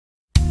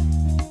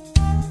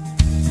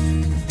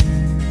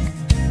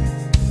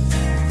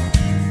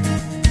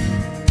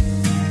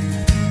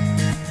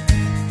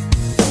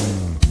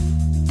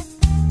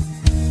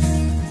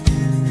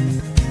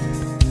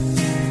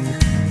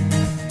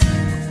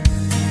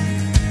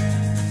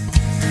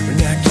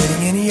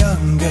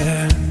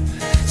younger,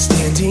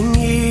 standing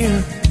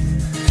here,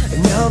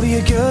 and there'll be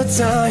a good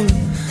time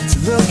to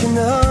look in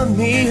the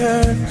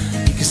mirror.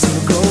 You can see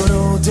we're growing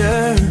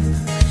older,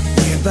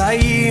 year by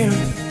year,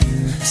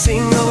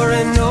 sing over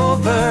and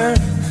over.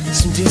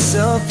 Soon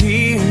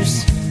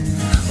disappears,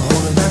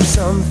 holding back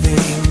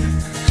something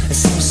that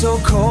seems so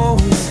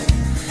cold.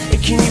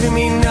 It can even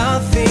mean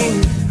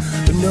nothing,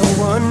 but no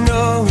one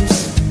knows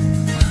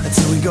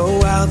until we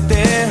go out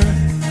there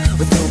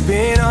with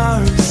open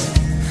arms.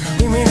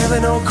 We may never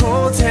know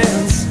cold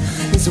hands,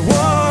 it's a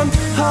warm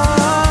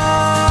heart.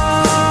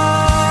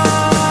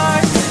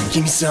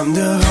 Give me something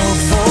to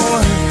hope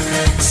for,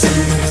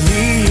 something to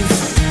believe.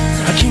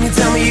 How can you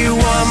tell me you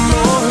want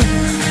more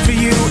for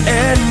you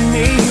and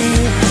me?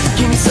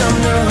 Give me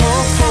something to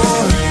hope for,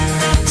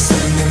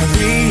 something to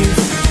believe.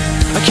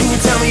 How can you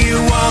tell me you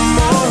want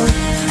more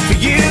for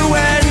you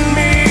and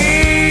me?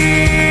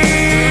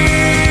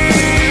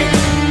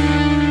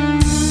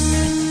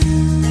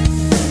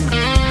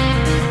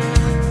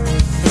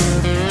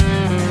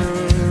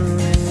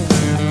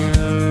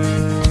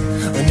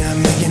 We're not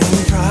making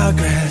any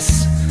progress,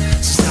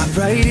 so stop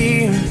right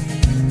here.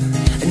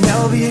 And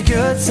that'll be a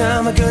good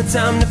time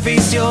to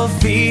face your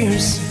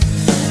fears.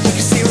 You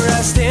can see where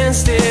I stand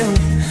still,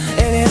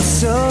 and it's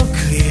so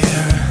clear.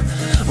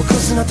 We're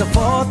close enough to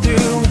fall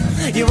through,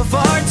 you were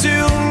far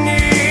too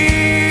near.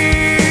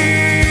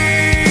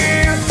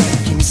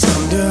 Give me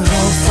something to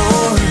hope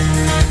for,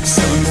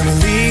 something to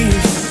believe.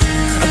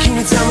 Or can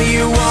you tell me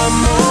you want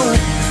more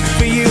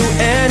for you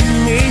and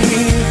me?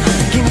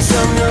 Give me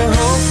something to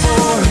hope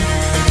for,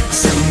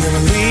 something to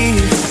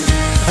believe.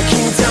 Or can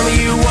you tell me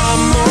you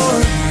want more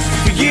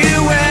for you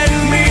and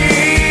me?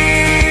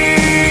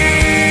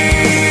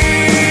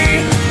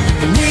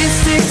 And we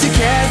stick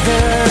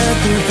together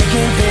through thick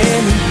and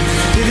thin,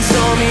 through the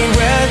stormy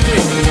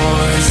weather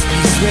wars,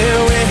 peace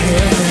will win.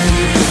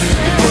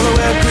 The polar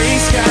wear gray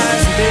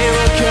skies and they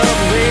will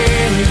cover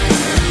in.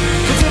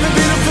 But to the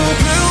beautiful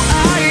blue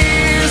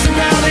eyes, and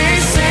now they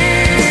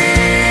sing,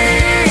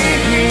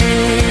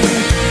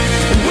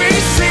 and we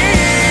sing.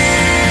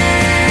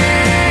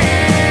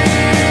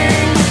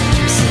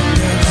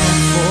 Something to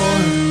hope for,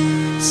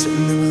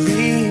 something to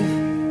believe.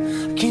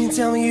 Can you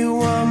tell me you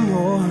want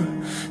more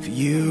for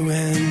you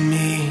and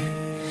me?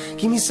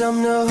 Give me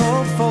something to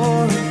hope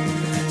for,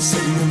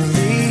 something to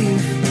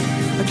believe.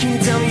 Or can you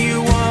tell me you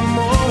want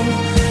more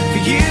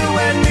for you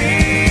and me?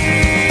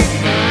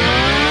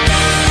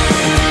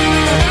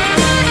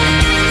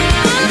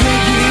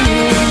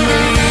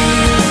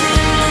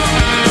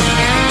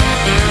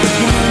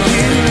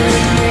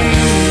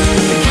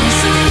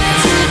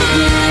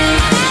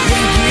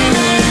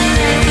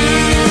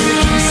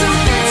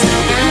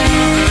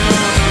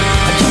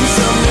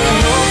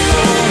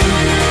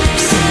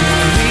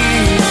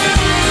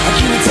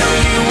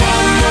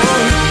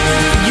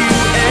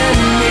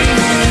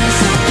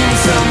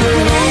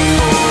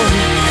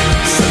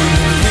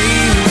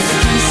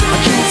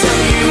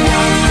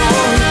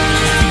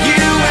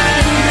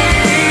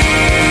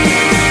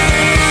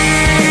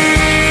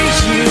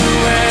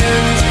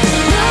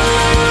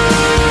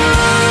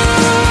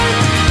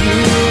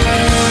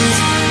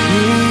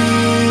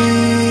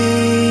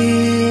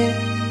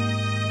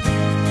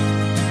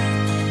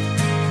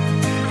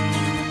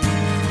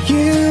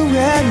 You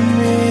and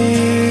me.